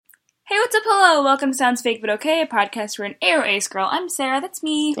What's up, hello? Welcome to Sounds Fake But Okay, a podcast for an arrow ace girl. I'm Sarah, that's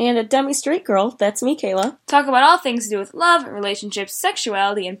me. And a demi-straight girl, that's me, Kayla. Talk about all things to do with love, relationships,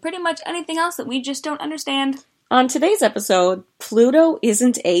 sexuality, and pretty much anything else that we just don't understand. On today's episode, Pluto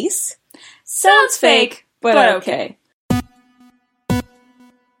isn't ace? Sounds fake, but okay.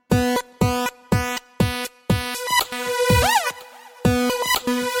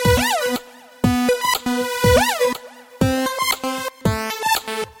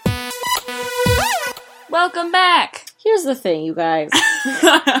 Welcome back! Here's the thing, you guys.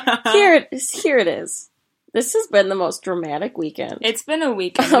 Here it is. This has been the most dramatic weekend. It's been a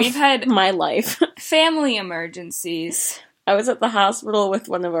weekend. We've had my life. Family emergencies. I was at the hospital with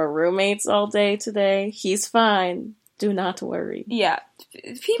one of our roommates all day today. He's fine. Do not worry. Yeah.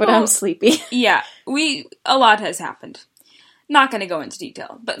 But I'm sleepy. Yeah. A lot has happened. Not going to go into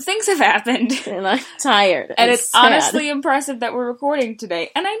detail, but things have happened. And I'm tired. And it's sad. Honestly impressive that we're recording today.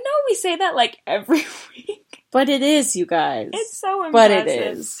 And I know we say that like every week. But it is, you guys. It's so impressive. But it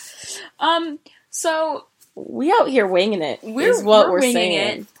is. So we out here winging it. We're winging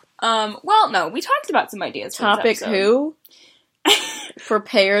saying. It. Well, no, we talked about some ideas for Topic this episode. who?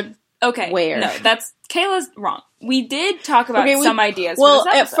 Prepared. Okay. Where? No, Kayla's wrong. We did talk about some ideas for this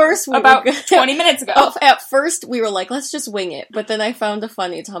episode. At first about 20 minutes ago. At first, we were like, let's just wing it. But then I found a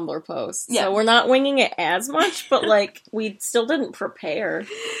funny Tumblr post. Yeah. So we're not winging it as much, but, like, we still didn't prepare.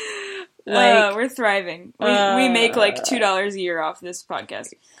 We're thriving. We make, like, $2 a year off this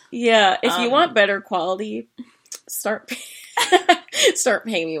podcast. Yeah. If you want better quality, start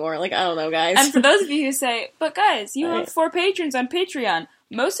paying me more. Like, I don't know, guys. And for those of you who say, but guys, you have 4 patrons on Patreon.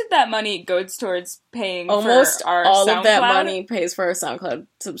 Most of that money goes towards paying almost for our all SoundCloud. Of that money pays for our SoundCloud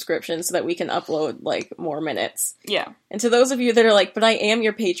subscription so that we can upload, like, more minutes. Yeah. And to those of you that are like, but I am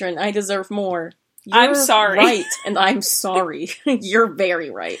your patron, I deserve more. I'm sorry. Right, and I'm sorry. You're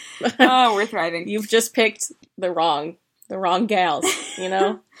very right. Oh, we're thriving. You've just picked the wrong gals, you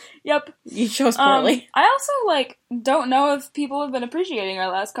know? Yep. You chose poorly. I also, don't know if people have been appreciating our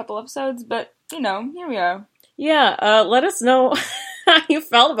last couple episodes, but, here we are. Yeah, let us know how you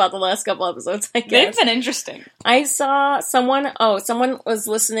felt about the last couple episodes, I guess. They've been interesting. I saw someone was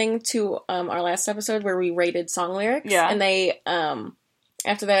listening to our last episode where we rated song lyrics. Yeah. And they,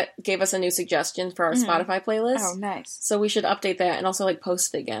 after that, gave us a new suggestion for our Spotify playlist. Oh, nice. So we should update that and also,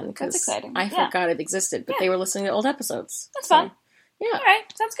 post it again. That's exciting. I forgot it existed, but they were listening to old episodes. That's fun. Yeah.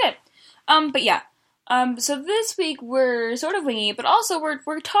 Alright, sounds good. But yeah. So this week we're sort of winging it, but also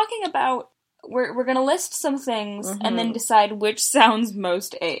we're talking about We're gonna list some things and then decide which sounds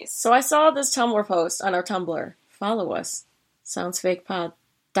most ace. So I saw this Tumblr post on our Tumblr. Follow us.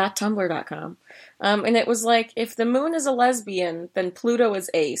 soundsfakepod.tumblr.com. And it was like, if the moon is a lesbian, then Pluto is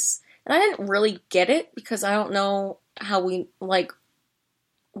ace. And I didn't really get it because I don't know how we, why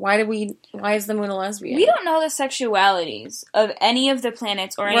is the moon a lesbian? We don't know the sexualities of any of the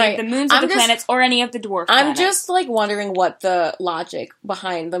planets or any of the moons of the planets or any of the dwarf planets. I'm just, wondering what the logic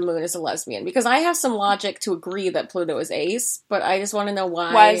behind the moon is a lesbian. Because I have some logic to agree that Pluto is ace, but I just want to know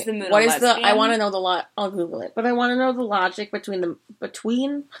why. Why is the moon a lesbian? I want to know I'll Google it. But I want to know the logic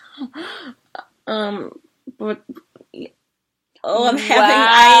I'm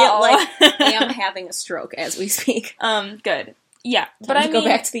having a stroke as we speak. Good. Yeah, but I mean, go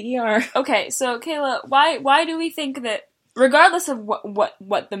back to the ER. Okay, so Kayla, why do we think that, regardless of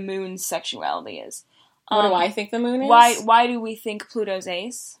what the moon's sexuality is, what do I think the moon is? Why do we think Pluto's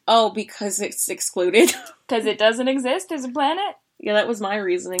ace? Oh, because it's excluded. Because it doesn't exist as a planet? Yeah, that was my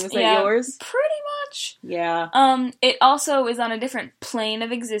reasoning. Was that yours? Pretty much. Yeah. It also is on a different plane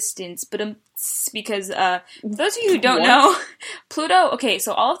of existence, but because those of you who don't know, Pluto. Okay,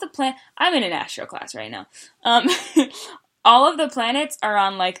 so all of the I'm in an astro class right now. All of the planets are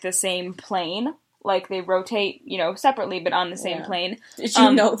on, the same plane. They rotate, separately, but on the same plane. Did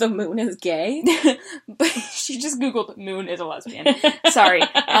you know the moon is gay? But she just Googled moon is a lesbian. Sorry.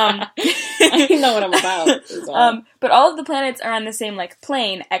 I know what I'm about. But all of the planets are on the same,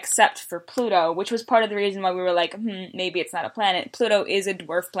 plane, except for Pluto, which was part of the reason why we were maybe it's not a planet. Pluto is a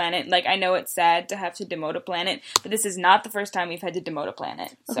dwarf planet. I know it's sad to have to demote a planet, but this is not the first time we've had to demote a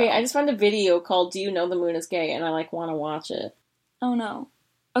planet. So. Okay, I just found a video called Do You Know the Moon is Gay? And I, want to watch it. Oh, no.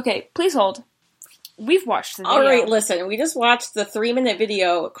 Okay, please hold. We've watched the video. Alright, listen. We just watched the 3-minute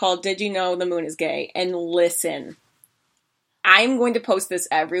video called Did You Know the Moon is Gay? And listen. I'm going to post this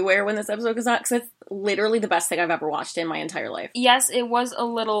everywhere when this episode goes out, because it's literally the best thing I've ever watched in my entire life. Yes, it was a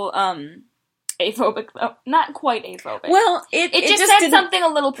little, aphobic, though. Not quite aphobic. Well, it just said something a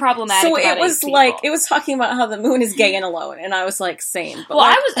little problematic so about it was it was talking about how the moon is gay and alone, and I was like, same. But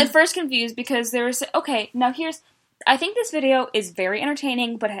I was at first confused because there was, okay, now here's, I think this video is very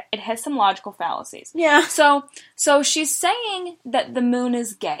entertaining, but it has some logical fallacies. Yeah. So she's saying that the moon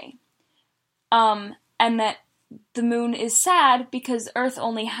is gay. And that the moon is sad because Earth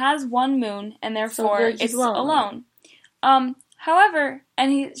only has one moon, and therefore it's alone. However,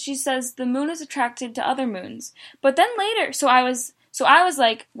 she says the moon is attracted to other moons. But then later, so I was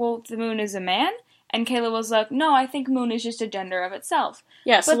like, well, the moon is a man? And Kayla was like, no, I think moon is just a gender of itself.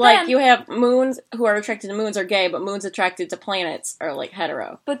 Yeah, so like, you have moons who are attracted to moons are gay, but moons attracted to planets are, like,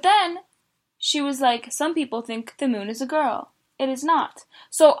 hetero. But then, she was like, some people think the moon is a girl. It is not.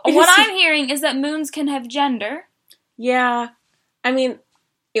 So, what I'm hearing is that moons can have gender. Yeah. I mean,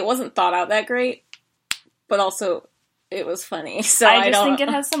 it wasn't thought out that great, but also, it was funny. So I just think it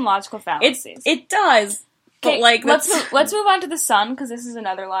has some logical fallacies. It does. But, like, let's move on to the sun, because this is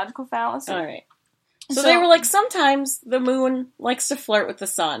another logical fallacy. Alright. So they were like, sometimes the moon likes to flirt with the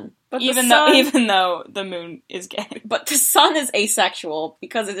sun. But even though the moon is gay. But the sun is asexual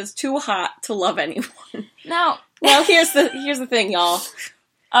because it is too hot to love anyone. Now, well, here's the thing, y'all.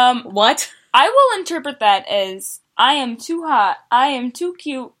 What? I will interpret that as, I am too hot, I am too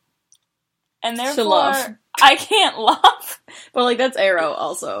cute, and therefore, love. I can't love. But, like, that's Arrow,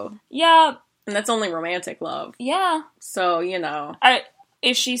 also. Yeah. And that's only romantic love. Yeah. So, you know.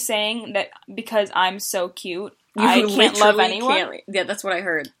 Is she saying that because I'm so cute, I can't love anyone? Yeah, that's what I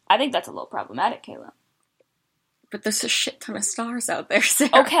heard. I think that's a little problematic, Kayla. But there's a shit ton of stars out there,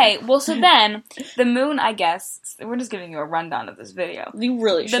 Sarah. Okay, well, so then, the moon, I guess, we're just giving you a rundown of this video. You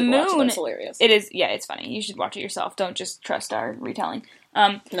really should watch it. It's hilarious. It is, yeah, it's funny. You should watch it yourself. Don't just trust our retelling.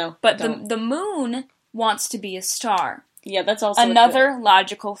 No, but the moon wants to be a star. Yeah, that's also another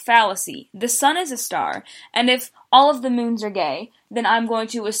logical fallacy. The sun is a star, and if all of the moons are gay, then I'm going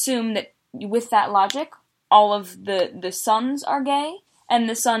to assume that with that logic, all of the suns are gay, and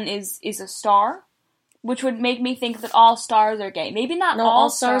the sun is a star, which would make me think that all stars are gay. Maybe not all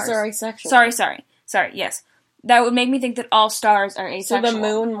stars. Are asexual. Sorry, yes. That would make me think that all stars are asexual. So the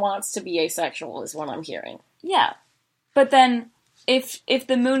moon wants to be asexual is what I'm hearing. Yeah. But then, if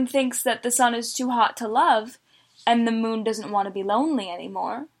the moon thinks that the sun is too hot to love, and the moon doesn't want to be lonely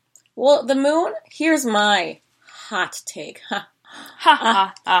anymore. Well, the moon, here's my hot take. Is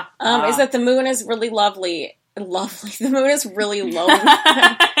that the moon is really lovely. The moon is really lonely.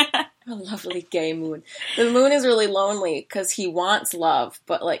 A lovely gay moon. The moon is really lonely because he wants love,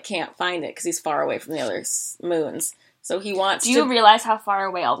 but, like, can't find it because he's far away from the other moons. So he wants Do you realize how far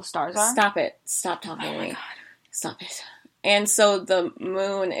away all the stars are? Stop it. Stop talking to me. God. Stop it. And so the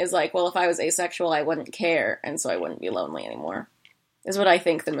moon is like, well, if I was asexual, I wouldn't care, and so I wouldn't be lonely anymore. Is what I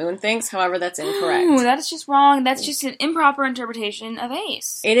think the moon thinks. However, that's incorrect. Ooh, that is just wrong. That's just an improper interpretation of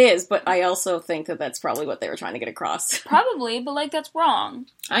ace. It is, but I also think that that's probably what they were trying to get across. Probably, but, like, that's wrong.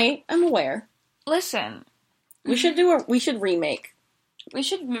 I'm aware. Listen. We should remake. We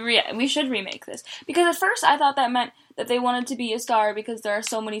should remake this. Because at first I thought that meant that they wanted to be a star because there are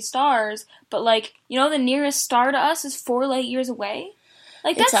so many stars, but, like, you know, the nearest star to us is 4 light years away?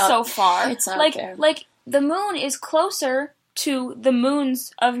 Like, that's so far. It's out there. Like, the moon is closer to the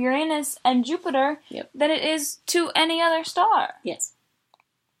moons of Uranus and Jupiter than it is to any other star. Yes.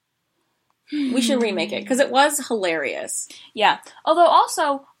 We should remake it, because it was hilarious. Yeah. Although,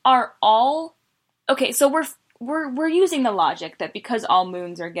 also, are all... Okay, so we're using the logic that because all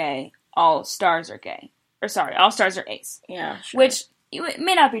moons are gay, all stars are gay. Or sorry, all stars are ace. Yeah, sure. Which it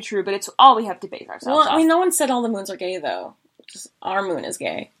may not be true, but it's all we have to base ourselves off. I mean, no one said all the moons are gay, though. Just our moon is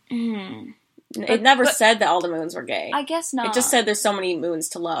gay. Mm. It never said that all the moons were gay. I guess not. It just said there's so many moons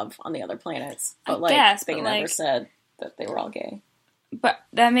to love on the other planets. But, they never said that they were all gay. But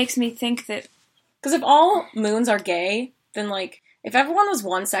that makes me think that... Because if all moons are gay, then, like, if everyone was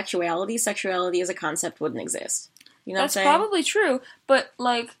one sexuality as a concept wouldn't exist. You know what I'm saying? That's probably true, but,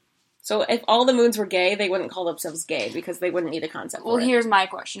 like... So if all the moons were gay, they wouldn't call themselves gay, because they wouldn't need a concept for it. Well, here's my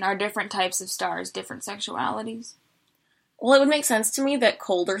question. Are different types of stars different sexualities? Well, it would make sense to me that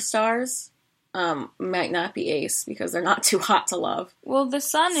colder stars might not be ace, because they're not too hot to love. Well, the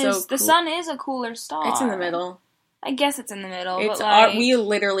sun is a cooler star. It's in the middle. I guess it's in the middle. We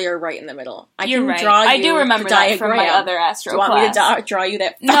literally are right in the middle. You're right. I do remember that from my other astro class. Do you want me to draw you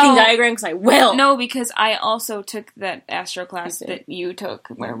that fucking diagram? Because I will. No, because I also took that astro class that you took,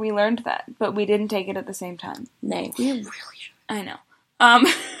 where we learned that, but we didn't take it at the same time. Nay, we really should. I know.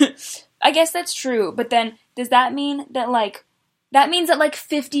 I guess that's true, but then does that mean that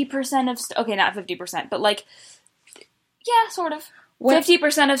 50% of okay, not 50%, but yeah, sort of.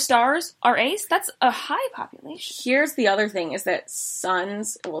 50% of stars are ace? That's a high population. Here's the other thing, is that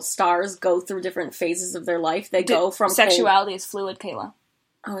stars go through different phases of their life. They go from... Sexuality is fluid, Kayla.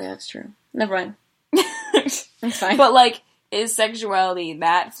 Oh, yeah, that's true. Never mind. That's fine. But, like, is sexuality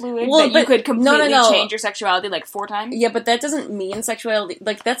that fluid that you could completely change your sexuality, like, 4 times? Yeah, but that doesn't mean sexuality.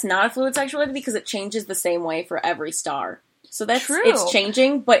 Like, that's not a fluid sexuality because it changes the same way for every star. So that's, True. It's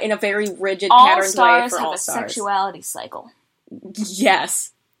changing, but in a very rigid, all patterned way for all stars. All stars have a sexuality cycle.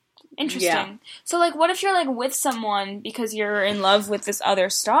 Yes. Interesting. Yeah. So, like, what if you're, like, with someone because you're in love with this other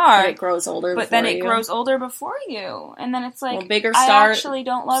star? But it grows older But then it grows older before you. And then it's like, well, bigger I actually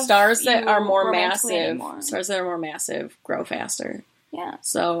don't love stars that you are more massive. anymore. Stars that are more massive grow faster. Yeah.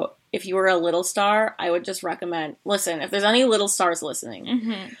 So, if you were a little star, I would just recommend... Listen, if there's any little stars listening...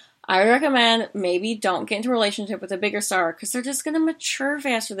 Mm-hmm. I recommend maybe don't get into a relationship with a bigger star because they're just going to mature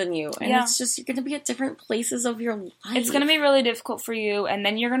faster than you. And it's just, you're going to be at different places of your life. It's going to be really difficult for you, and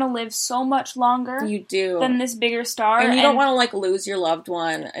then you're going to live so much longer than this bigger star. And you don't want to, like, lose your loved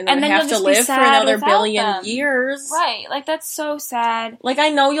one and then have to live for another billion years. Right. Like, that's so sad. Like, I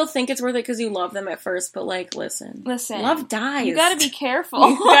know you'll think it's worth it because you love them at first, but, like, listen. Love dies. You gotta be careful.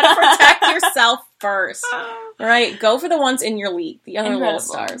 You gotta protect yourself first. Right? Go for the ones in your league, the other little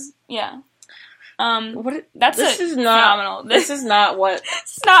stars. Yeah. This is not what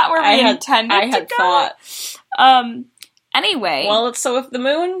it's not where we intended I had to go. thought. Anyway. Well, so if the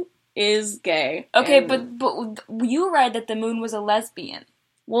moon is gay. Okay, but you read that the moon was a lesbian.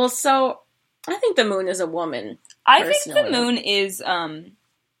 Well, so I think the moon is a woman. I think the moon is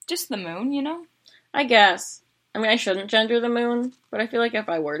just the moon, you know? I guess. I mean, I shouldn't gender the moon, but I feel like if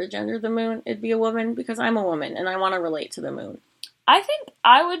I were to gender the moon, it'd be a woman because I'm a woman and I want to relate to the moon. I think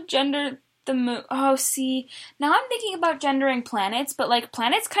I would gender the moon. Oh, see, now I'm thinking about gendering planets, but, like,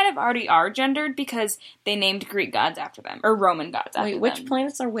 planets kind of already are gendered because they named Greek gods after them, or Roman gods after them. Wait, which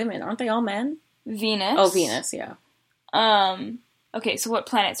planets are women? Aren't they all men? Venus. Oh, Venus, yeah. Okay, so what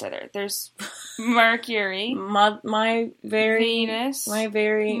planets are there? There's Mercury. Venus.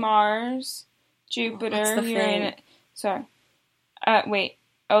 Mars. Jupiter. Uranus. Sorry. Wait.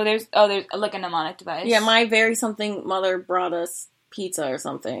 There's like a mnemonic device. Yeah, my very something mother brought us pizza or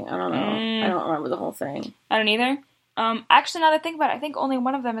something. I don't know. I don't remember the whole thing. I don't either. Actually, now that I think about it, I think only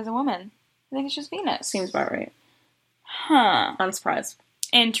one of them is a woman. I think it's just Venus. Seems about right. Huh. Unsurprised.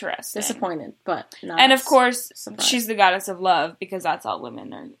 Interesting. Disappointed, but not. And of course, surprised. She's the goddess of love because that's all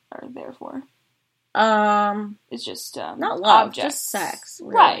women are there for. It's just not love, objects. just sex.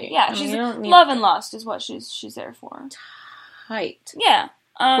 Really. Right? Yeah, she's love and lust is what she's there for. Tight. Yeah.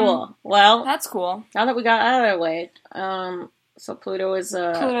 Cool. Well, that's cool. Now that we got out of the way, so Pluto is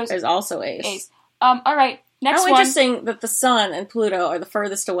also ace. All right. Next one. Interesting that the sun and Pluto are the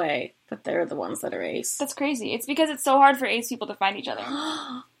furthest away, but they're the ones that are ace. That's crazy. It's because it's so hard for ace people to find each other.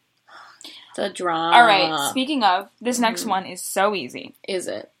 The drama. All right. Speaking of, this next one is so easy. Is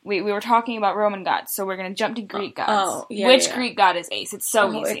it? We were talking about Roman gods, so we're going to jump to Greek gods. Oh, yeah. Which Greek god is ace? It's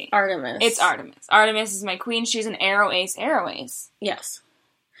so easy. It's Artemis. It's Artemis. Artemis is my queen. She's an arrow ace. Yes.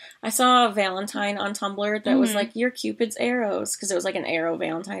 I saw a Valentine on Tumblr that was like, "You're Cupid's arrows," because it was like an arrow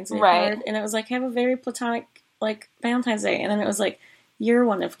Valentine's Day card, and it was like, "Have a very platonic like Valentine's Day," and then it was like, "You're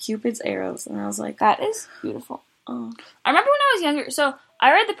one of Cupid's arrows," and I was like, "That is beautiful." Oh. I remember when I was younger. So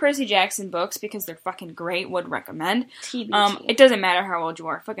I read the Percy Jackson books because they're fucking great. Would recommend. TBT. It doesn't matter how old you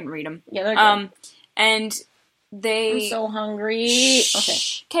are. Fucking read them. Yeah, they're good. And they. I'm so hungry. Okay,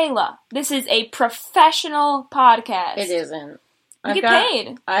 Kayla, this is a professional podcast. It isn't. You get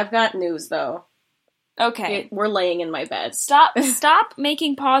paid. I've got news, though. Okay. We're laying in my bed. Stop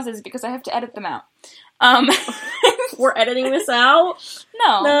making pauses because I have to edit them out. We're editing this out?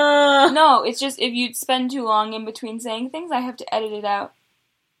 No, it's just if you spend too long in between saying things, I have to edit it out.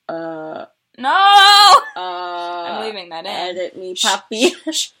 No! I'm leaving that in. Edit me, puppy.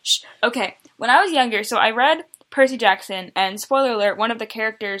 Shh. Okay, when I was younger, so I read Percy Jackson, and spoiler alert, one of the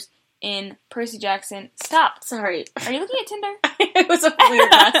characters in Percy Jackson. Stop. Sorry. Are you looking at Tinder? It was a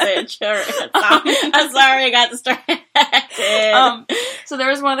weird message. I'm sorry, I got distracted. So there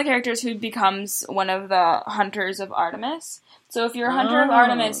was one of the characters who becomes one of the hunters of Artemis. So if you're a hunter of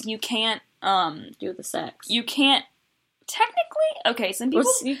Artemis, you can't do the sex. You can't technically. Okay, some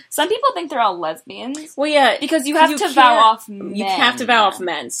people think they're all lesbians. Well, yeah, because you have to vow off men. You have to vow off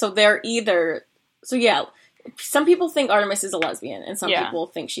men. So they're either. So yeah. Some people think Artemis is a lesbian, and some people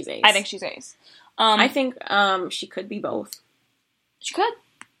think she's ace. I think she's ace. I think she could be both. She could.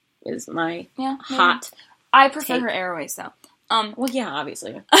 Is my hot. I prefer her arrow ace, though. Well, yeah,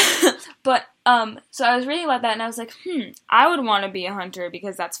 obviously. But, so I was reading about that, and I was like, I would want to be a hunter,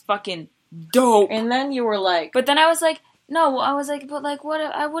 because that's fucking dope. And then you were like... But then I was like, No, I was like, but like, what?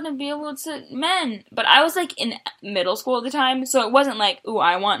 I wouldn't be able to men. But I was like in middle school at the time, so it wasn't like, ooh,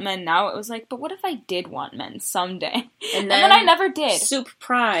 I want men now. It was like, but what if I did want men someday? And then I never did.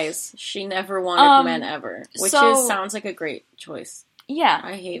 Surprise! She never wanted men ever, which sounds like a great choice. Yeah,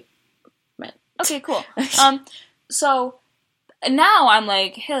 I hate men. Okay, cool. So now I'm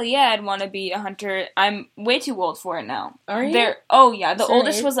like, hell yeah, I'd want to be a hunter. I'm way too old for it now. Are you? Oh yeah, the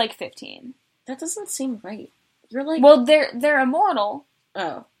oldest was like 15. That doesn't seem right. You're like... Well, they're immortal.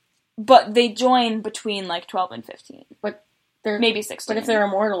 Oh. But they join between, like, 12 and 15. But they're... Maybe 16. But if they're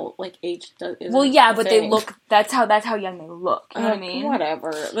immortal, like, age isn't... Well, yeah, but they look... That's how young they look. You know what I mean?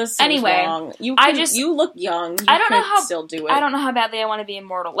 Whatever. This anyway, is wrong. You look young. I don't know how... still do it. I don't know how badly I want to be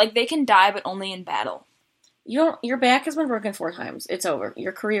immortal. Like, they can die, but only in battle. Your back has been broken 4 times. It's over.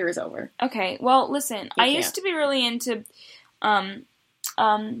 Your career is over. Okay, well, listen. I used to be really into...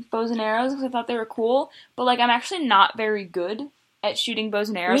 bows and arrows because I thought they were cool, but like I'm actually not very good at shooting bows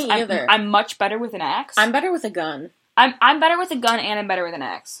and arrows. Me either. I'm much better with an axe. I'm better with a gun. I'm better with a gun and I'm better with an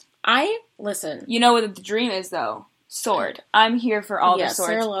axe. Listen. You know what the dream is though? Sword. I'm here for all the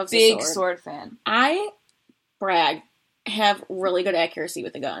swords. Sarah loves Big a sword fan. I have really good accuracy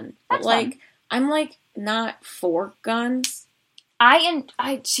with a gun. That's but like fun. I'm like not for guns. I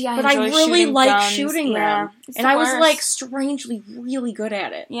really like guns. shooting them. And I was like strangely really good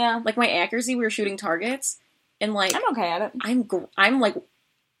at it. Yeah. Like my accuracy, we were shooting targets and like I'm okay at it. I'm like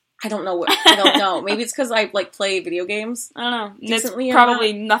I don't know. Maybe it's because I like play video games. I don't know. Decently it's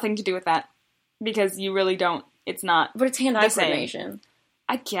probably nothing to do with that. Because you really don't. It's not. But it's hand-eye coordination.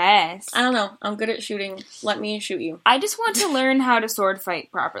 I guess. I don't know. I'm good at shooting. Let me shoot you. I just want to learn how to sword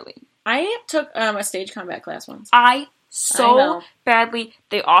fight properly. I took a stage combat class once. So badly.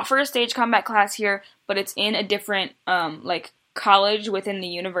 They offer a stage combat class here, but it's in a different, like, college within the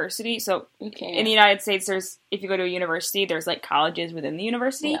university. So, in the United States, if you go to a university, there's, like, colleges within the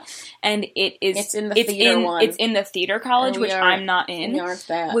university. Yeah. And it's in the theater one. It's in the theater college, which I'm not in.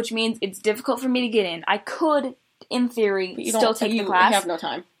 Which means it's difficult for me to get in. I could, in theory, still take the class. You have no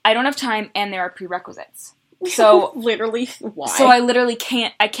time. I don't have time, and there are prerequisites. So literally, why? So I literally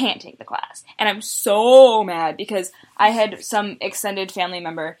can't take the class. And I'm so mad because I had some extended family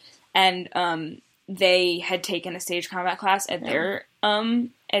member and they had taken a stage combat class at their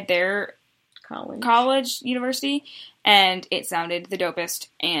college university and it sounded the dopest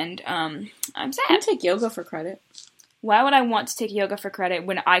and I'm sad. You can take yoga for credit. Why would I want to take yoga for credit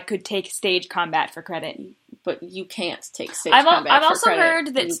when I could take stage combat for credit? But you can't take stage combat for credit. I've also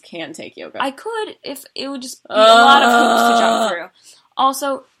heard that you can take yoga. I could if it would just be a lot of hoops to jump through.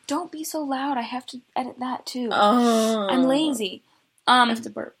 Also, don't be so loud. I have to edit that too. I'm lazy. I have to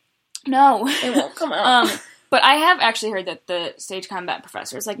burp. No, it won't come out. But I have actually heard that the stage combat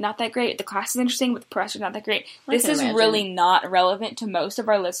professor is like not that great. The class is interesting, but the professor's not that great. This is really not relevant to most of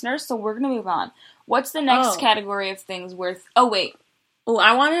our listeners, so we're gonna move on. What's the next category of things worth? Oh wait. Oh,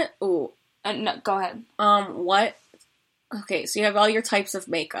 I want it. Oh. No, go ahead. What? Okay, so you have all your types of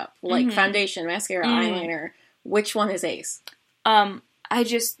makeup, like foundation, mascara, eyeliner. Which one is ace?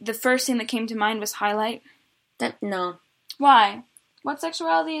 The first thing that came to mind was highlight. No. Why? What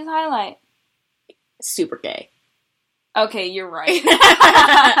sexuality is highlight? Super gay. Okay, you're right.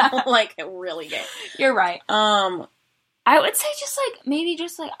 Like, really gay. You're right. I would say maybe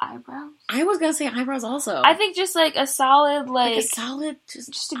just eyebrows. I was gonna say eyebrows also. I think just a solid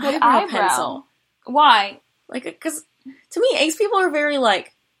just a good eyebrow pencil. Why? Because to me, ace people are very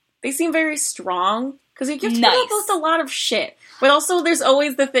they seem very strong because you have to put up with a lot of shit. But also, there's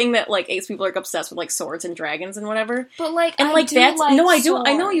always the thing that ace people are obsessed with swords and dragons and whatever. But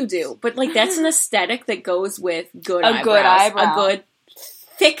I know you do. But that's an aesthetic that goes with good eyebrow. A good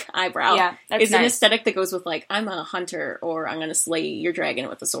thick eyebrow. Yeah, that's is an aesthetic that goes with I'm a hunter or I'm gonna slay your dragon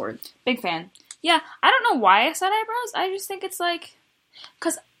with a sword. Big fan. Yeah, I don't know why I said eyebrows. I just think it's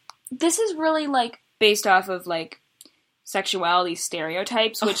because this is really based off of sexuality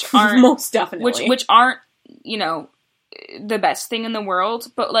stereotypes, which aren't most definitely which aren't the best thing in the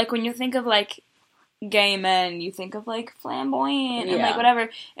world. But when you think of gay men, you think of flamboyant and whatever.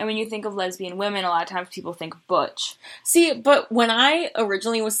 And when you think of lesbian women, a lot of times people think butch. See, but when I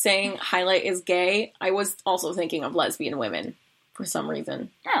originally was saying highlight is gay, I was also thinking of lesbian women for some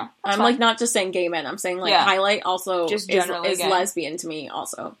reason. Oh, I'm fine. not just saying gay men. I'm saying highlight also just is lesbian to me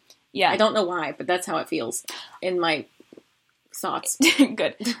also. Yeah. I don't know why, but that's how it feels in my thoughts.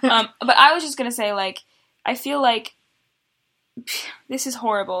 Good. But I was just gonna say I feel this is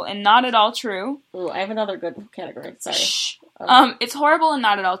horrible and not at all true. Ooh, I have another good category. Sorry. Shh. It's horrible and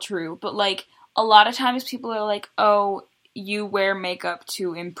not at all true, but a lot of times people are oh, you wear makeup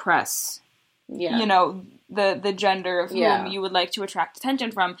to impress. Yeah. the gender of Yeah. whom you would like to attract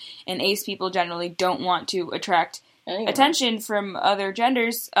attention from, and ace people generally don't want to attract Anyway. attention from other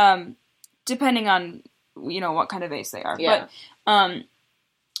genders, depending on, you know, what kind of ace they are. Yeah.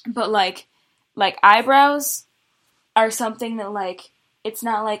 But like eyebrows are something that, like, it's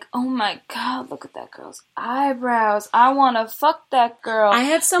not like, oh my god, look at that girl's eyebrows, I want to fuck that girl. I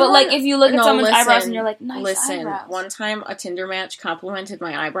had someone... But, like, if you look at someone's eyebrows and you're like, nice eyebrows. One time a Tinder match complimented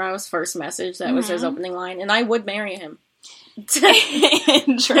my eyebrows, first message, that was his opening line, and I would marry him.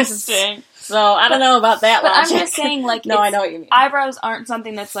 Interesting. So, I don't know about that But logic. I'm just saying, like, no, I know what you mean. Eyebrows aren't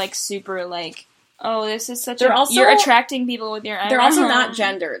something that's, like, super, like, oh, this is such also, you're attracting people with your eyebrows. They're also not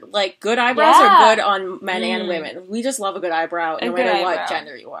gendered. Like, good eyebrows are good on men and women. We just love a good eyebrow, no matter what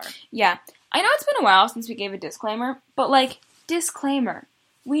gender you are. Yeah. I know it's been a while since we gave a disclaimer, but, like, disclaimer.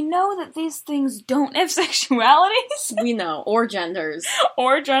 We know that these things don't have sexualities. We know. Or genders.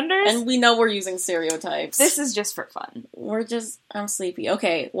 And we know we're using stereotypes. This is just for fun. I'm sleepy.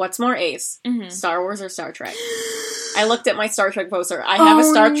 Okay, what's more ace? Star Wars or Star Trek? I looked at my Star Trek poster. I have a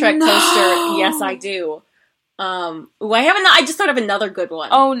Star Trek poster. Yes, I do. I just thought of another good one.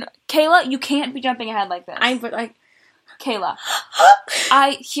 Oh, no. Kayla, you can't be jumping ahead like this. Kayla,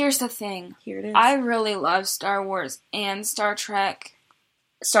 here's the thing. Here it is. I really love Star Wars and Star Trek.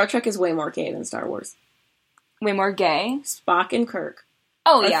 Star Trek is way more gay than Star Wars. Way more gay? Spock and Kirk.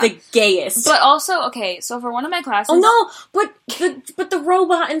 Oh, yeah. The gayest. But also, okay, so for one of my classes... Oh, no! But the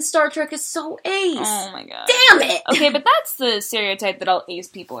robot in Star Trek is so ace! Oh, my god. Damn it! Okay, but that's the stereotype that all ace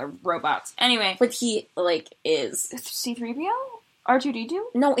people are robots. Anyway. But he, is... C-3PO?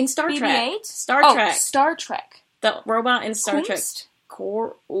 R2-D2? No, in Star Trek. BB-8? Star Trek. Star Trek. The robot in Star Trek.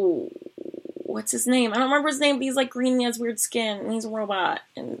 What's his name? I don't remember his name, but he's, green and he has weird skin, and he's a robot,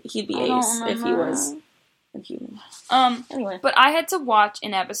 and he'd be ace if he was... Anyway. But I had to watch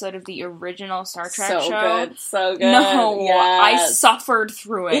an episode of the original Star Trek show. So good. No, yes. I suffered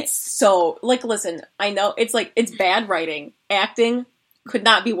through it. It's so, listen, I know, it's bad writing. Acting could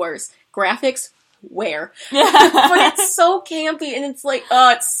not be worse. Graphics, where? But it's so campy, and it's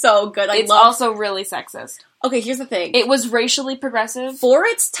it's so good. It's also really sexist. Okay, here's the thing. It was racially progressive. For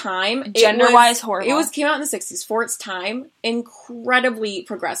its time, gender-wise horrible. It came out in the 60s. For its time, incredibly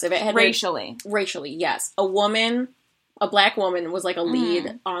progressive. It had racially, yes. A black woman was a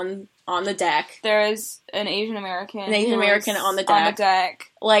lead on the deck. There is an Asian American. On the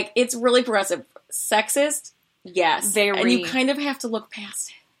deck. It's really progressive. Sexist, yes. Very. And you kind of have to look past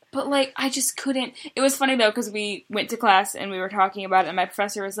it. But, I just couldn't. It was funny, though, because we went to class and we were talking about it, and my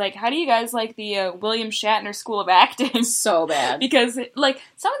professor was like, how do you guys like the William Shatner School of Acting? So bad. Because,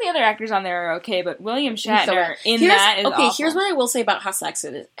 some of the other actors on there are okay, but William Shatner is awful. Here's what I will say about how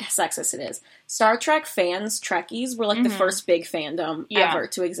sexist it is. Star Trek fans, Trekkies, were, the first big fandom ever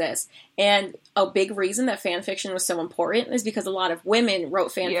to exist. And a big reason that fan fiction was so important is because a lot of women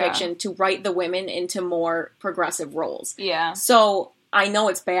wrote fan fiction to write the women into more progressive roles. Yeah. So... I know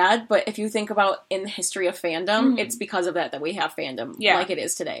it's bad, but if you think about in the history of fandom, it's because of that we have fandom like it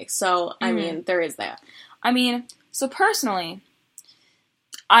is today. So, I mean, there is that. I mean, so personally,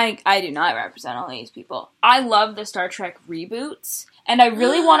 I do not represent all these people. I love the Star Trek reboots, and I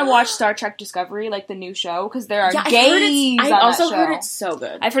really want to watch Star Trek Discovery, the new show, because there are gays on that show. I also heard it's so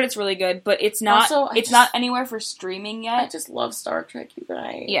good. I've heard it's really good, but it's not not anywhere for streaming yet. I just love Star Trek, you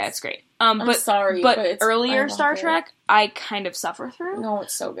guys. Yeah, it's great. I'm sorry, but earlier Star Trek, I kind of suffer through. No,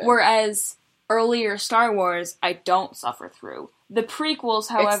 it's so good. Whereas earlier Star Wars, I don't suffer through. The prequels,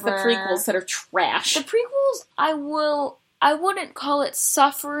 however... It's the prequels that are trash. The prequels, I wouldn't call it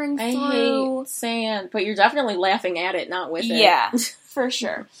suffering through. I hate sand, but you're definitely laughing at it, not with it. Yeah, for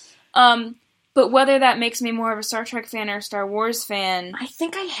sure. But whether that makes me more of a Star Trek fan or a Star Wars fan... I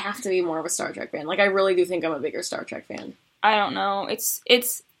think I have to be more of a Star Trek fan. I really do think I'm a bigger Star Trek fan. I don't know.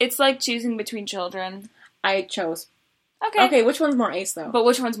 It's like choosing between children. I chose. Okay, which one's more ace, though? But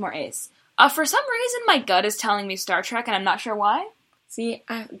which one's more ace? For some reason, my gut is telling me Star Trek, and I'm not sure why. See,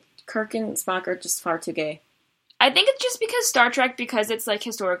 Kirk and Spock are just far too gay. I think it's just because Star Trek, because it's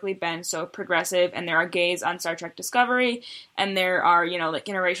historically been so progressive, and there are gays on Star Trek Discovery, and there are,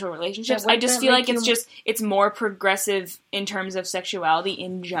 interracial relationships. I just feel like it's more progressive in terms of sexuality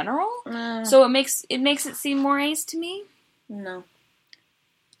in general. So it makes it seem more ace to me. No.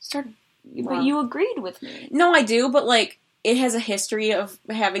 But you agreed with me. No, I do, but it has a history of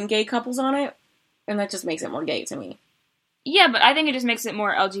having gay couples on it, and that just makes it more gay to me. Yeah, but I think it just makes it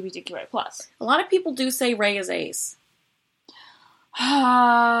more LGBTQI+. A lot of people do say Rey is ace.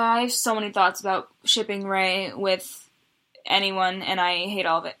 I have so many thoughts about shipping Rey with anyone, and I hate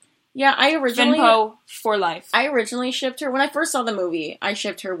all of it. Yeah, I originally... Finpo for life. I originally shipped her... When I first saw the movie, I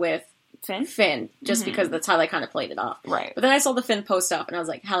shipped her with Finn. Just because that's how they kind of played it off. Right. But then I saw the Finn post up, and I was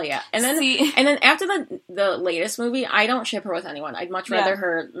like, hell yeah. And then after the latest movie, I don't ship her with anyone. I'd much rather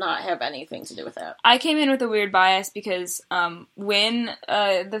her not have anything to do with that. I came in with a weird bias because when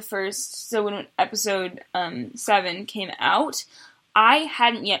episode 7 came out, I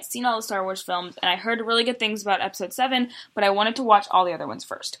hadn't yet seen all the Star Wars films, and I heard really good things about episode 7, but I wanted to watch all the other ones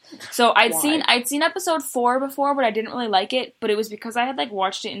first. So I'd seen episode 4 before, but I didn't really like it, but it was because I had, like,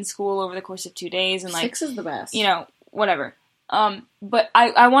 watched it in school over the course of 2 days, and, like... 6 is the best. You know, whatever. But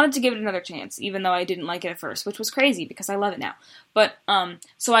I wanted to give it another chance, even though I didn't like it at first, which was crazy, because I love it now. But,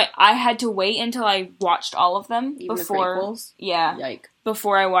 so I had to wait until I watched all of them Even before... the prequels? Yeah. Yike.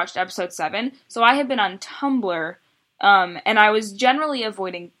 Before I watched episode 7. So I had been on Tumblr... and I was generally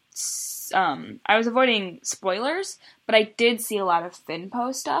avoiding spoilers, but I did see a lot of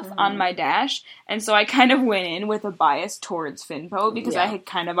Finpo stuff on my dash, and so I kind of went in with a bias towards Finpo, because I had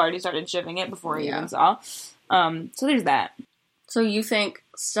kind of already started shipping it before I even saw. So there's that. So you think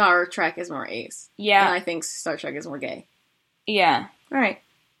Star Trek is more ace? Yeah. And I think Star Trek is more gay. Yeah. Alright.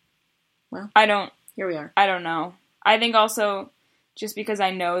 Well. Here we are. I don't know. I think also... Just because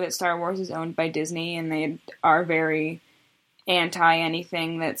I know that Star Wars is owned by Disney and they are very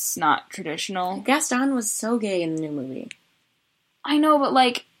anti-anything that's not traditional. Gaston was so gay in the new movie. I know, but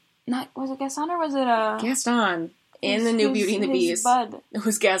like, was it Gaston or was it Gaston in the new Beauty and the Beast. Bud. It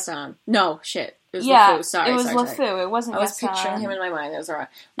was Gaston. No, shit. It was LeFou. Sorry, it was sorry. LeFou. It wasn't Gaston. I was picturing him in my mind. It was alright.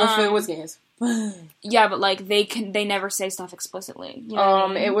 LeFou was gay. Yeah, but like they never say stuff explicitly. You know what I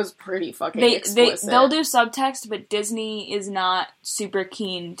mean? It was pretty fucking explicit. They'll do subtext, but Disney is not super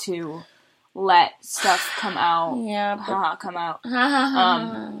keen to let stuff come out. Yeah, but... come out.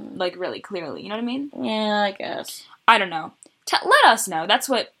 Like really clearly. You know what I mean? Yeah, I guess. I don't know. Let us know.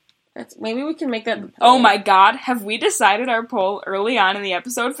 Maybe we can make that. Oh my god! Have we decided our poll early on in the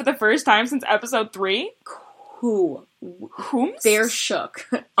episode for the first time since episode 3? Whom? They're shook.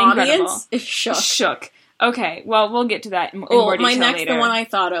 Incredible. Audience is shook. Shook. Okay, well, we'll get to that in more detail later. My next, later. the one I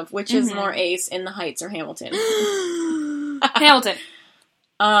thought of, which is more ace, In the Heights or Hamilton. Hamilton.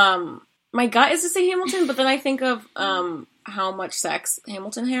 My gut is to say Hamilton, but then I think of how much sex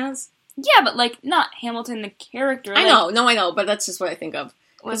Hamilton has. Yeah, but like not Hamilton the character. I know, but that's just what I think of.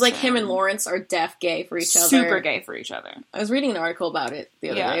 Because, like, him and Lawrence are deaf gay for each other. Super gay for each other. I was reading an article about it the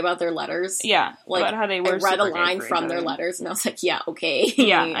other day, about their letters. Yeah, like, about how they were I read a line from their letters, and I was like, yeah, okay.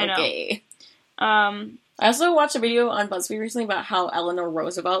 Yeah, I know. Okay. I also watched a video on BuzzFeed recently about how Eleanor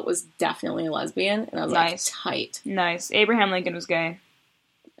Roosevelt was definitely a lesbian, and I was like, tight. Nice. Abraham Lincoln was gay.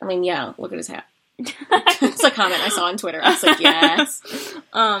 I mean, yeah, look at his hat. It's a comment I saw on Twitter. I was like, yes.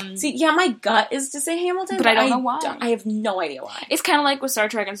 See, yeah, my gut is to say Hamilton, but I don't know why. I have no idea why. It's kind of like with Star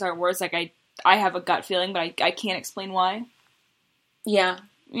Trek and Star Wars. Like, I have a gut feeling, but I can't explain why. Yeah.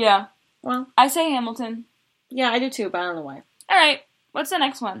 Yeah. Well. I say Hamilton. Yeah, I do too, but I don't know why. Alright. What's the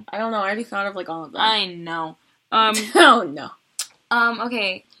next one? I don't know. I already thought of, like, all of them. I know. Oh, no.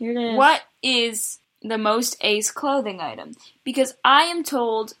 Okay. Here it is. What is the most ace clothing item? Because I am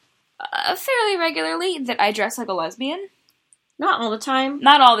told... fairly regularly that I dress like a lesbian. Not all the time.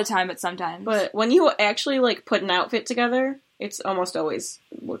 Not all the time, but sometimes. But when you actually, like, put an outfit together, it's almost always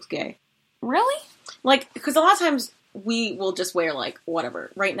looks gay. Really? Like, because a lot of times we will just wear, like,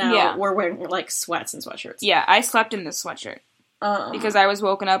 whatever. Right now, we're wearing, like, sweats and sweatshirts. Yeah, I slept in this sweatshirt. Because I was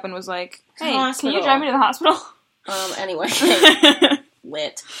woken up and was like, hey, can you drive me to the hospital? Anyway.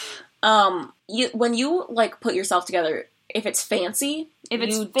 Lit. When you, like, put yourself together... If it's fancy,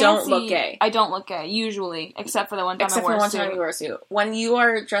 don't look gay. I don't look gay, usually. Except for the one time you wear a suit. When you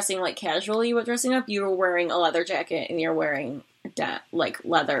are dressing, like, casually with dressing up, you're wearing a leather jacket and you're wearing, like,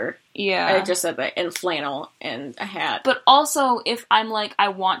 leather. Yeah. I just said that. And flannel and a hat. But also, if I'm, like, I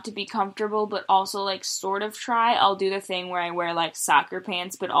want to be comfortable, but also, like, sort of try, I'll do the thing where I wear, like, soccer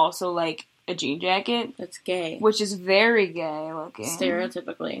pants, but also, like, a jean jacket. That's gay. Which is very gay looking.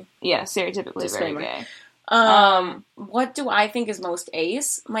 Stereotypically. Yeah, stereotypically very gay. What do I think is most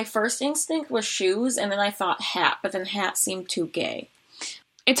ace? My first instinct was shoes, and then I thought hat, but then hat seemed too gay.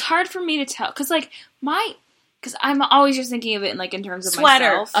 It's hard for me to tell, because, like, because I'm always just thinking of it, like, in terms of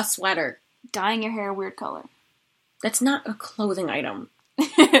sweater. myself. A sweater. Dyeing your hair a weird color. That's not a clothing item.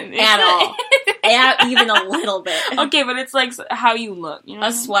 At all. Even a little bit. Okay, but it's, like, how you look, you know?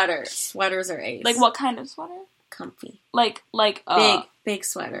 A sweater. Sweaters are ace. Like, what kind of sweater? Comfy. Like, big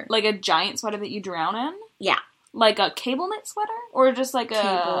sweater. Like a giant sweater that you drown in? Yeah. Like a cable knit sweater? Or just like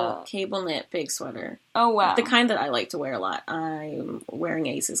a... Cable knit big sweater. Oh, wow. The kind that I like to wear a lot. I'm wearing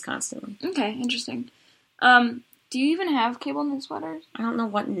aces constantly. Okay, interesting. Do you even have cable knit sweaters? I don't know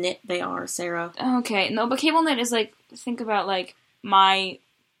what knit they are, Sarah. Okay, no, but cable knit is like, think about like my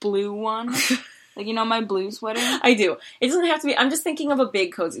blue one. Like, you know my blue sweater? I do. It doesn't have to be... I'm just thinking of a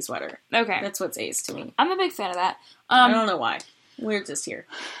big, cozy sweater. Okay. That's what's Ace to me. I'm a big fan of that. I don't know why. We're just here.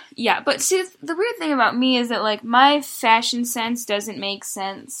 Yeah, but see, the weird thing about me is that, like, my fashion sense doesn't make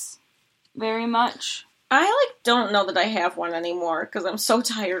sense very much. I, don't know that I have one anymore, because I'm so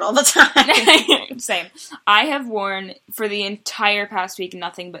tired all the time. Same. I have worn, for the entire past week,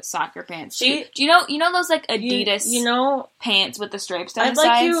 nothing but soccer pants. Do you know those, like, Adidas pants with the stripes down the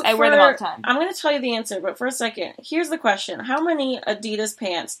sides? I wear them all the time. I'm going to tell you the answer, but for a second, here's the question. How many Adidas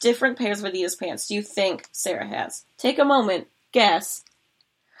pants, different pairs of Adidas pants, do you think Sarah has? Take a moment. Guess.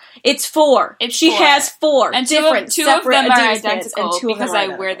 It's 4. She has 4. And two of them are identical because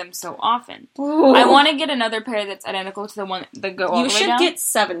I wear them so often. Ooh. I want to get another pair that's identical to the one that go all the way down. You should get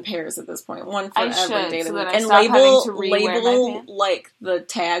 7 pairs at this point. One for every day of the week. And label like, the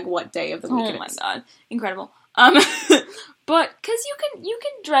tag what day of the week it is. Oh my god. Incredible. But, because you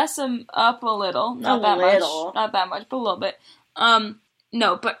can dress them up a little. Not that much, but a little bit.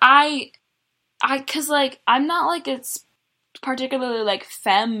 No, but because, like, I'm not, like, it's particularly, like,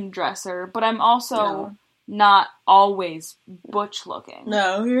 femme dresser, but I'm also not always butch looking.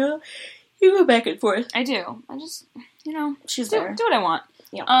 No, you go back and forth. I do. I just, she's do what I want.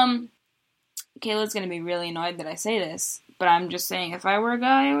 Yeah. Kayla's gonna be really annoyed that I say this, but I'm just saying, if I were a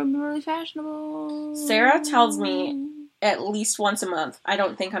guy, I would be really fashionable. Sarah tells me at least once a month. I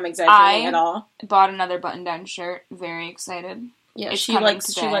don't think I'm exaggerating at all. Bought another button-down shirt. Very excited. Yeah, she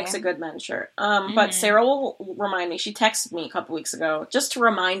likes a good men's shirt. But Sarah will remind me. She texted me a couple weeks ago just to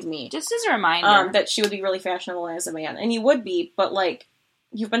remind me. Just as a reminder. That she would be really fashionable as a man. And you would be, but, like,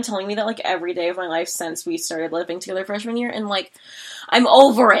 you've been telling me that, like, every day of my life since we started living together freshman year, and, like, I'm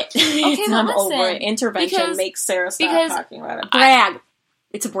over it. Okay, I'm over it. Intervention makes Sarah stop talking about it. Brag!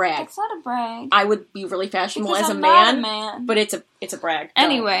 It's a brag. It's not a brag. I would be really fashionable because as I'm a man, not a man, but it's a brag.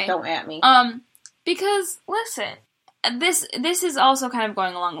 Anyway. Don't at me. Because, listen... This is also kind of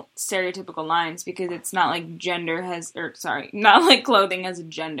going along stereotypical lines because it's not like not like clothing has a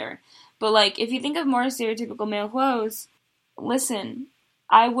gender. But, like, if you think of more stereotypical male clothes, listen,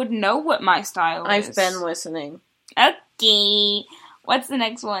 I would know what my style is. I've been listening. Okay. What's the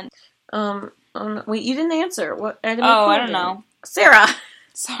next one? Wait, you didn't answer. What? I don't know. Sarah!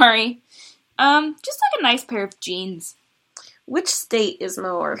 Sorry. Just like a nice pair of jeans. Which state is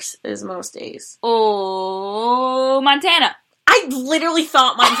most Ace? Oh, Montana. I literally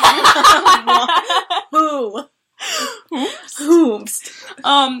thought Montana. Who? Whomst.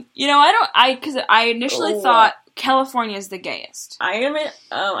 Because I initially thought California is the gayest.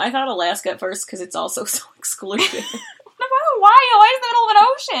 I thought Alaska at first because it's also so excluded. What about Hawaii? Hawaii's in the middle of an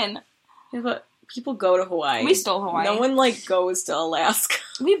ocean. Yeah, but people go to Hawaii. We stole Hawaii. No one, goes to Alaska.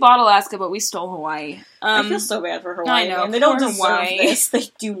 We bought Alaska, but we stole Hawaii. I feel so bad for Hawaii. I know. Man. They don't deserve this. They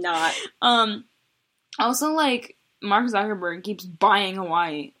do not. Also, Mark Zuckerberg keeps buying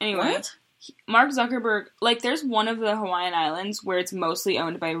Hawaii. Anyway. What? Mark Zuckerberg, there's one of the Hawaiian Islands where it's mostly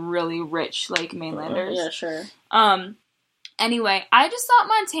owned by really rich, mainlanders. Yeah, sure. Anyway, I just thought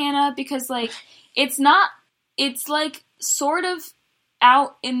Montana because, it's sort of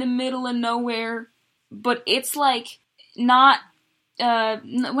out in the middle of nowhere, but it's, not,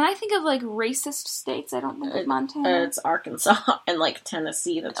 when I think of, racist states, I don't think of Montana. It's Arkansas and,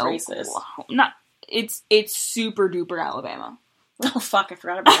 Tennessee that's racist. It's super duper Alabama. Oh, fuck, I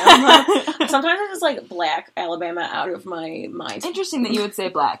forgot about Alabama. Sometimes I just, black Alabama out of my mind. Interesting that you would say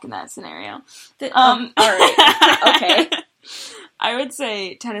black in that scenario. Alright. Okay. I would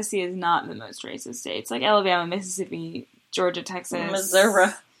say Tennessee is not the most racist state. It's Alabama, Mississippi, Georgia, Texas. Missouri.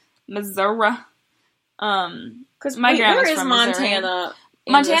 Because my grandma's from Montana?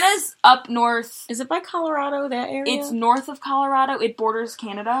 Montana's up north. Is it by Colorado, that area? It's north of Colorado. It borders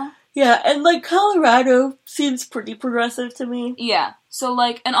Canada. Yeah, and, Colorado seems pretty progressive to me. Yeah. So,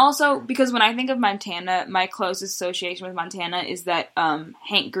 and also, because when I think of Montana, my closest association with Montana is that,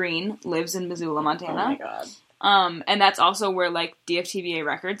 Hank Green lives in Missoula, Montana. Oh my god. And that's also where, DFTBA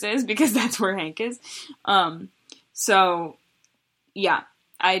Records is, because that's where Hank is. So, yeah.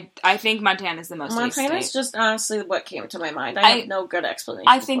 I think Montana's the most ace state. Montana's just honestly what came to my mind. I have no good explanation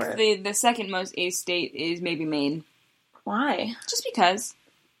I think for it. the second most ace state is maybe Maine. Why? Just because.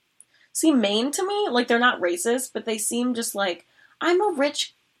 See, Maine to me, they're not racist, but they seem just I'm a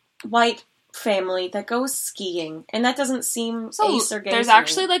rich white family that goes skiing, and that doesn't seem ace or gay. There's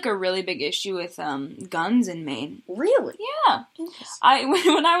actually a really big issue with guns in Maine. Really? Yeah.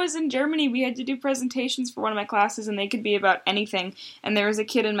 When I was in Germany, we had to do presentations for one of my classes, and they could be about anything. And there was a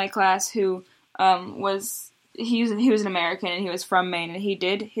kid in my class who was an American, and he was from Maine, and he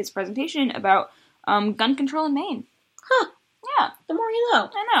did his presentation about gun control in Maine. Huh. Yeah. The more you know.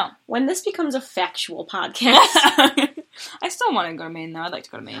 I know. When this becomes a factual podcast. I still want to go to Maine, though. I'd like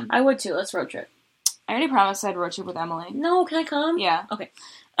to go to Maine. I would, too. Let's road trip. I already promised I'd road trip with Emily. No, can I come? Yeah. Okay.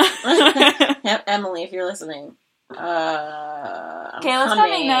 Emily, if you're listening. Kayla's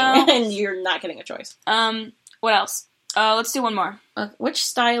coming now. And you're not getting a choice. What else? Let's do one more. Which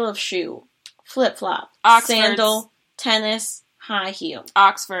style of shoe? Flip-flop. Oxfords. Sandal. Tennis. High heel.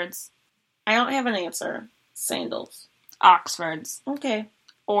 Oxfords. I don't have an answer. Sandals. Oxfords. Okay.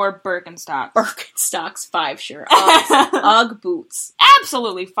 Or Birkenstocks. Birkenstocks 5, sure. Ugg boots.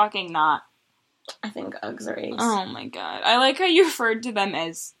 Absolutely fucking not. I think Uggs are A's. Oh my god. I like how you referred to them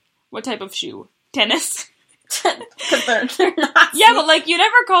as what type of shoe? Tennis? Because they're not. Yeah, but like you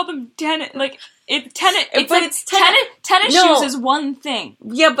never call them tennis. Like tennis. Tennis shoes is one thing.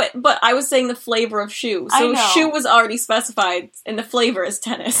 Yeah, but I was saying the flavor of shoe. So shoe was already specified, and the flavor is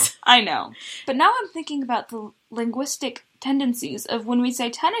tennis. I know, but now I'm thinking about the linguistic tendencies of when we say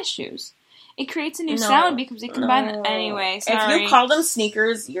tennis shoes. It creates a new sound because we combine it. Anyway, sorry. If you call them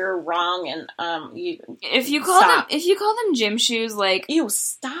sneakers, you're wrong, and if you call them gym shoes, like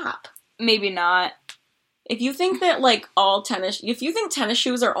stop. Maybe not. If you think that if you think tennis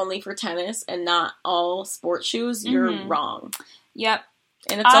shoes are only for tennis and not all sports shoes, you're wrong. Yep.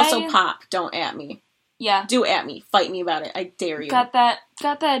 And it's also pop. Don't at me. Yeah. Do at me. Fight me about it. I dare you. Got that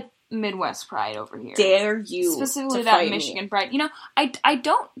Midwest pride over here. Dare you. Specifically that Michigan pride. You know, I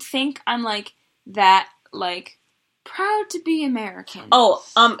don't think I'm like that proud to be American. Oh,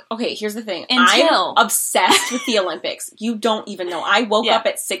 okay, here's the thing. I'm obsessed with the Olympics. You don't even know. I woke up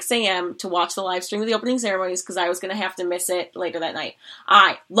at 6 a.m. to watch the live stream of the opening ceremonies because I was going to have to miss it later that night.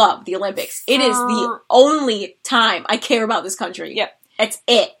 I love the Olympics. It is the only time I care about this country. Yep. It's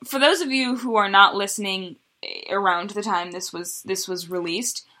it. For those of you who are not listening around the time this was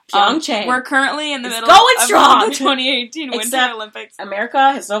released, Pyeongchang. We're currently in the middle of the 2018 Winter Olympics.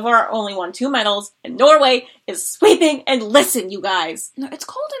 America has so far only won 2 medals, and Norway is sweeping. And listen, you guys. No, it's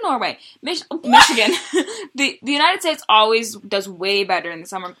cold in Norway. Michigan. the United States always does way better in the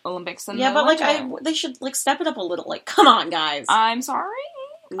Summer Olympics than the winter. They should step it up a little. Come on, guys. I'm sorry.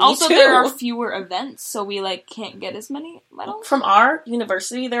 Me also, too. there are fewer events, so we can't get as many medals. From our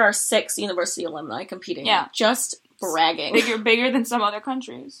university, there are 6 university alumni competing. Yeah. Just bragging. Bigger than some other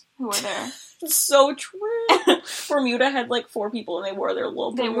countries who are there. It's so true. Bermuda had 4 people and they wore their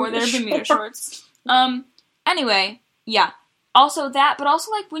little Bermuda shorts. Anyway, yeah. Also that, but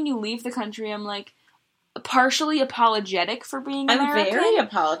also when you leave the country, I'm partially apologetic for being American. I'm very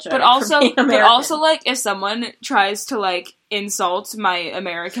apologetic but also, for being American. But also, if someone tries to, insult my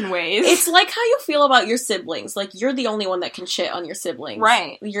American ways. It's like how you feel about your siblings. You're the only one that can shit on your siblings.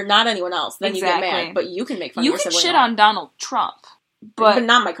 Right. You're not anyone else. Then exactly. You get mad. But you can make fun of your sibling. You can shit on Donald Trump. But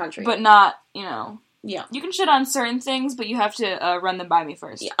not my country. But not, Yeah. You can shit on certain things, but you have to run them by me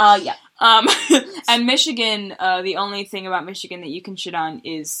first. Yeah. And Michigan, the only thing about Michigan that you can shit on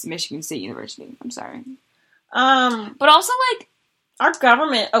is Michigan State University. I'm sorry. But also, our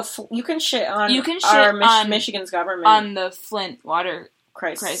government, you can shit on Michigan's government. On the Flint water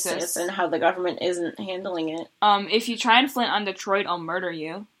crisis. And how the government isn't handling it. If you try and Flint on Detroit, I'll murder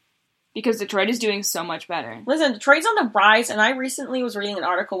you. Because Detroit is doing so much better. Listen, Detroit's on the rise, and I recently was reading an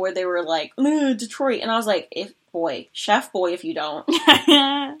article where they were like, Detroit, and I was like, chef boy if you don't.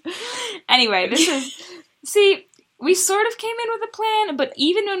 Anyway, see, we sort of came in with a plan, but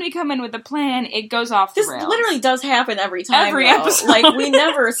even when we come in with a plan, it goes off the rails. This literally does happen every time, Every episode. we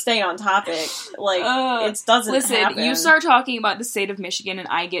never stay on topic. It doesn't happen. Listen, you start talking about the state of Michigan, and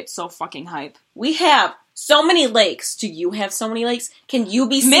I get so fucking hype. We have so many lakes. Do you have so many lakes? Can you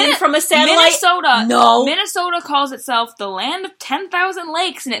be seen from a satellite? Minnesota. No. Minnesota calls itself the land of 10,000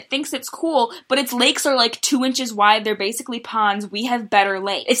 lakes, and it thinks it's cool, but its lakes are 2 inches wide. They're basically ponds. We have better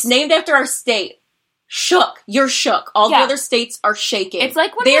lakes. It's named after our state. Shook. You're shook. All the other states are shaking. It's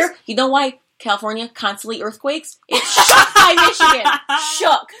like you know why California constantly earthquakes? It's shook by Michigan.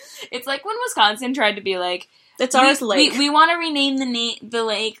 Shook. It's like when Wisconsin tried to be that's our lake. We want to rename the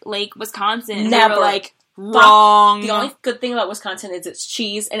Lake Wisconsin. Never. They were wrong. The only good thing about Wisconsin is it's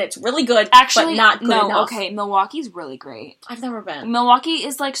cheese, and it's really good, but not good enough. Okay, Milwaukee's really great. I've never been. Milwaukee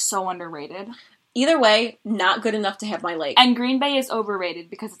is so underrated. Either way, not good enough to have my lake. And Green Bay is overrated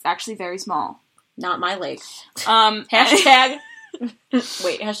because it's actually very small. Not my lake. Hashtag.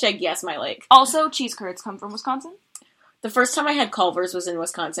 Hashtag yes, my lake. Also, cheese curds come from Wisconsin. The first time I had Culver's was in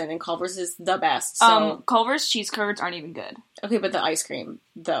Wisconsin, and Culver's is the best. So. Culver's cheese curds aren't even good. Okay, but the ice cream,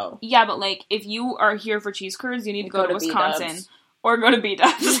 though. Yeah, but if you are here for cheese curds, you need to go to Wisconsin. B-dubs. Or go to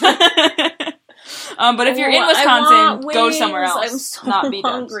B-dubs. But if you're in Wisconsin, go somewhere else. I'm so not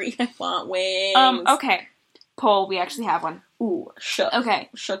B-dubs. hungry. I want wings. Okay. poll. We actually have one. Ooh, shook. Okay.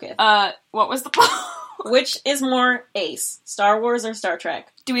 Shook it. What was the poll? Which is more ace? Star Wars or Star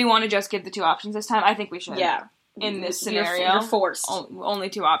Trek? Do we want to just give the 2 options this time? I think we should. Yeah. In this scenario. You're forced. Only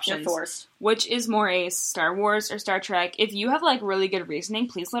 2 options. You're forced. Which is more ace, Star Wars or Star Trek? If you have, like, really good reasoning,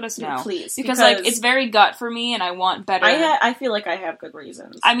 please let us know. Please. Because, like, it's very gut for me, and I want better. I feel like I have good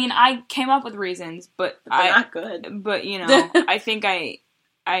reasons. I mean, I came up with reasons, but they're not good. But, you know, I think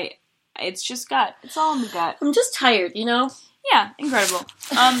it's just gut. It's all in the gut. I'm just tired, you know? Yeah, incredible.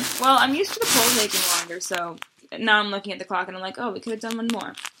 Well, I'm used to the poll taking longer, so now I'm looking at the clock and I'm like, oh, we could have done one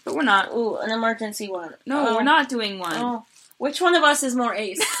more. But we're not. Ooh, an emergency one. No, we're not doing one. Oh. Which one of us is more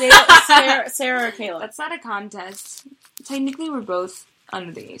ace? Sarah or Kayla? That's not a contest. Technically, we're both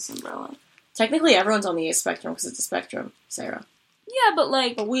under the ace umbrella. Technically, everyone's on the ace spectrum because it's a spectrum, Sarah. Yeah, but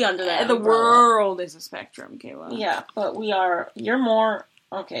like... But we under that The umbrella. world is a spectrum, Kayla. Yeah, but we are... You're more...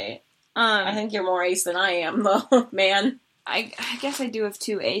 Okay. I think you're more ace than I am, though, man. I guess I do have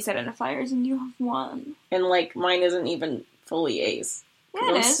 2 ace identifiers and you have 1. And, like, mine isn't even fully ace.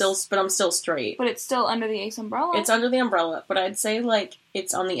 Yeah, it is. But I'm still straight. But it's still under the ace umbrella. It's under the umbrella, but I'd say, like,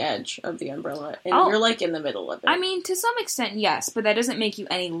 it's on the edge of the umbrella. And you're, like, in the middle of it. I mean, to some extent, yes, but that doesn't make you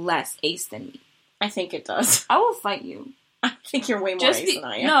any less ace than me. I think it does. I will fight you. I think you're way more ace than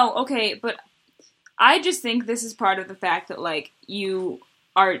I am. No, okay, but I just think this is part of the fact that, like, you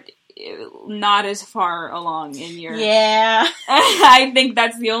are not as far along in your... Yeah. I think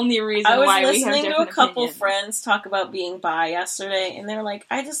that's the only reason why we have different I was listening to a couple opinions. friends talk about being bi yesterday, and they're like,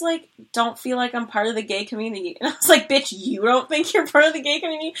 I just, like, don't feel like I'm part of the gay community. And I was like, bitch, you don't think you're part of the gay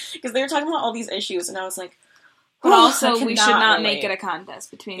community? Because they were talking about all these issues, and I was like... But also, we should not make it a contest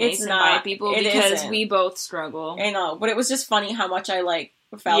between ace and bi people, because we both struggle. I know, but it was just funny how much I, like,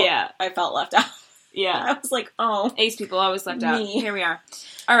 felt... Yeah. I felt left out. Yeah. I was like, oh. Ace people always left out. Here we are.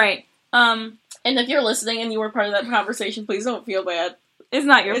 Alright. And if you're listening and you were part of that conversation, please don't feel bad. It's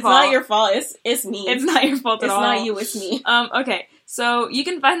not your fault. It's not your fault. It's me. It's not your fault at all. It's not you, it's me. Okay. So you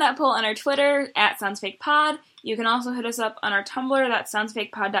can find that poll on our Twitter, @SoundsFakePod. You can also hit us up on our Tumblr, that's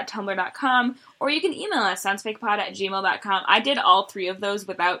soundsfakepod.tumblr.com, or you can email us, soundsfakepod@gmail.com. I did all 3 of those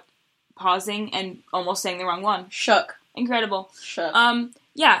without pausing and almost saying the wrong one. Shook. Incredible. Shook.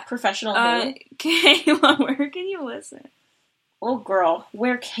 Yeah. Professional Kayla, where can you listen? Oh, girl,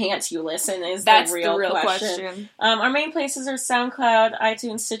 where can't you listen is That's the real question. Our main places are SoundCloud,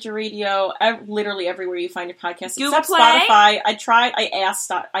 iTunes, Stitcher Radio, literally everywhere you find your podcast, Google except Play?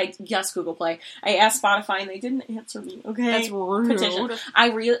 Spotify. Yes, Google Play. I asked Spotify, and they didn't answer me, okay? That's rude. Petition.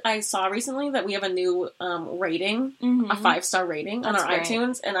 I saw recently that we have a new rating, a 5-star rating on our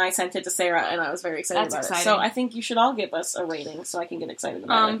iTunes, and I sent it to Sarah, and I was very excited about it. So I think you should all give us a rating so I can get excited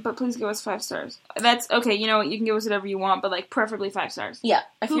about it. But please give us 5 stars. That's, okay, you know what, you can give us whatever you want, but, like, preferably 5 stars. Yeah,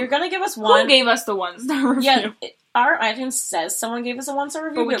 if you're gonna give us one... Who gave us the 1-star review? Yeah, our iTunes says someone gave us a 1-star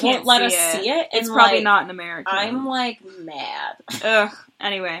review, but it won't let us see it. It's probably not in American. I'm, like, mad. Ugh,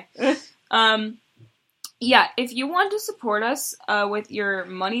 anyway. Yeah, if you want to support us with your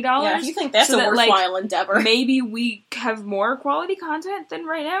money dollars... Yeah, if you think that's a worthwhile endeavor. Maybe we have more quality content than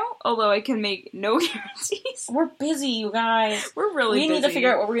right now, although I can make no guarantees. We're busy, you guys. We're really busy. We need to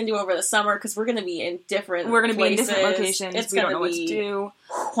figure out what we're going to do over the summer, because we're going to be in different places. We're going to be in different locations. We don't know what to do.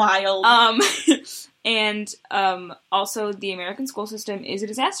 Wild. And also, the American school system is a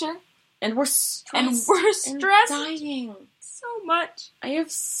disaster. And we're stressed. And dying. So much. I have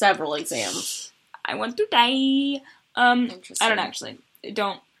several exams. I want to die. I don't actually.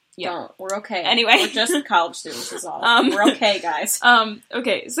 Don't. Yeah. Don't. We're okay. Anyway. We're just college students is all. We're okay, guys.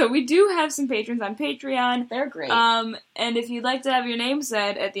 Okay, so we do have some patrons on Patreon. They're great. And if you'd like to have your name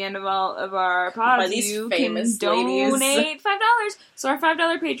said at the end of all of our pods, you can donate $5. So our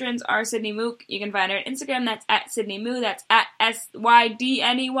 $5 patrons are Sydney Mook. You can find her on Instagram. That's @SydneyMoo. That's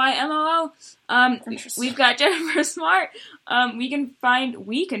 @SYDNEYMOO. We've got Jennifer Smart. We can find her.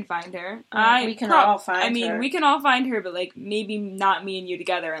 We can all find her. I mean, we can all find her, but, like, maybe not me and you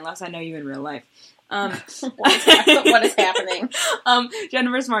together unless I know you in real life. What is happening?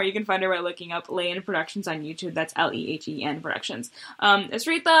 Jennifer Smart, you can find her by looking up Lehan Productions on YouTube. That's LEHEN Productions.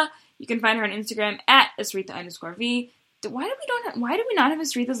 Asritha, you can find her on Instagram @Asritha_V. Why do we not have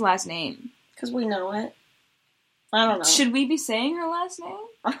Asritha's last name? Because we know it. I don't know. Should we be saying her last name?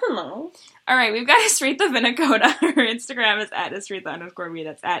 I don't know. Alright, we've got Asritha Vinakota. Her Instagram is @Asritha_V.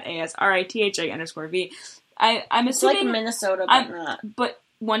 That's @ASRITHA_V. I'm assuming... It's like Minnesota, but not. But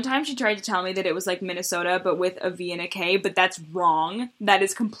one time she tried to tell me that it was like Minnesota, but with a V and a K, but that's wrong. That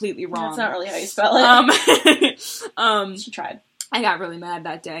is completely wrong. That's not really how you spell it. She tried. I got really mad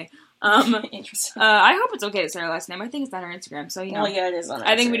that day. Interesting. I hope it's okay to say her last name. I think it's on her Instagram, so you know. Well, yeah, it is on her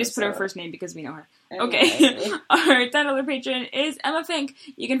I think we Instagram, just put her so- first name because we know her. Anyway. Okay. Our $10 patron is Emma Fink.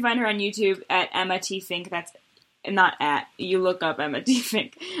 You can find her on YouTube at Emma T. Fink. That's not at. You look up Emma T.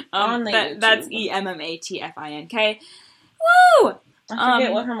 Fink. On the YouTube. That's EMMATFINK. Woo! I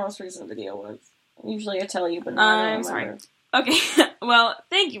forget what her most recent video was. Usually I tell you, but now I don't remember. Sorry. Okay, well,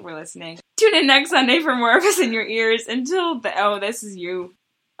 thank you for listening. Tune in next Sunday for more of us in your ears. This is you.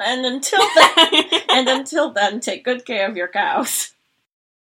 And until then, take good care of your cows.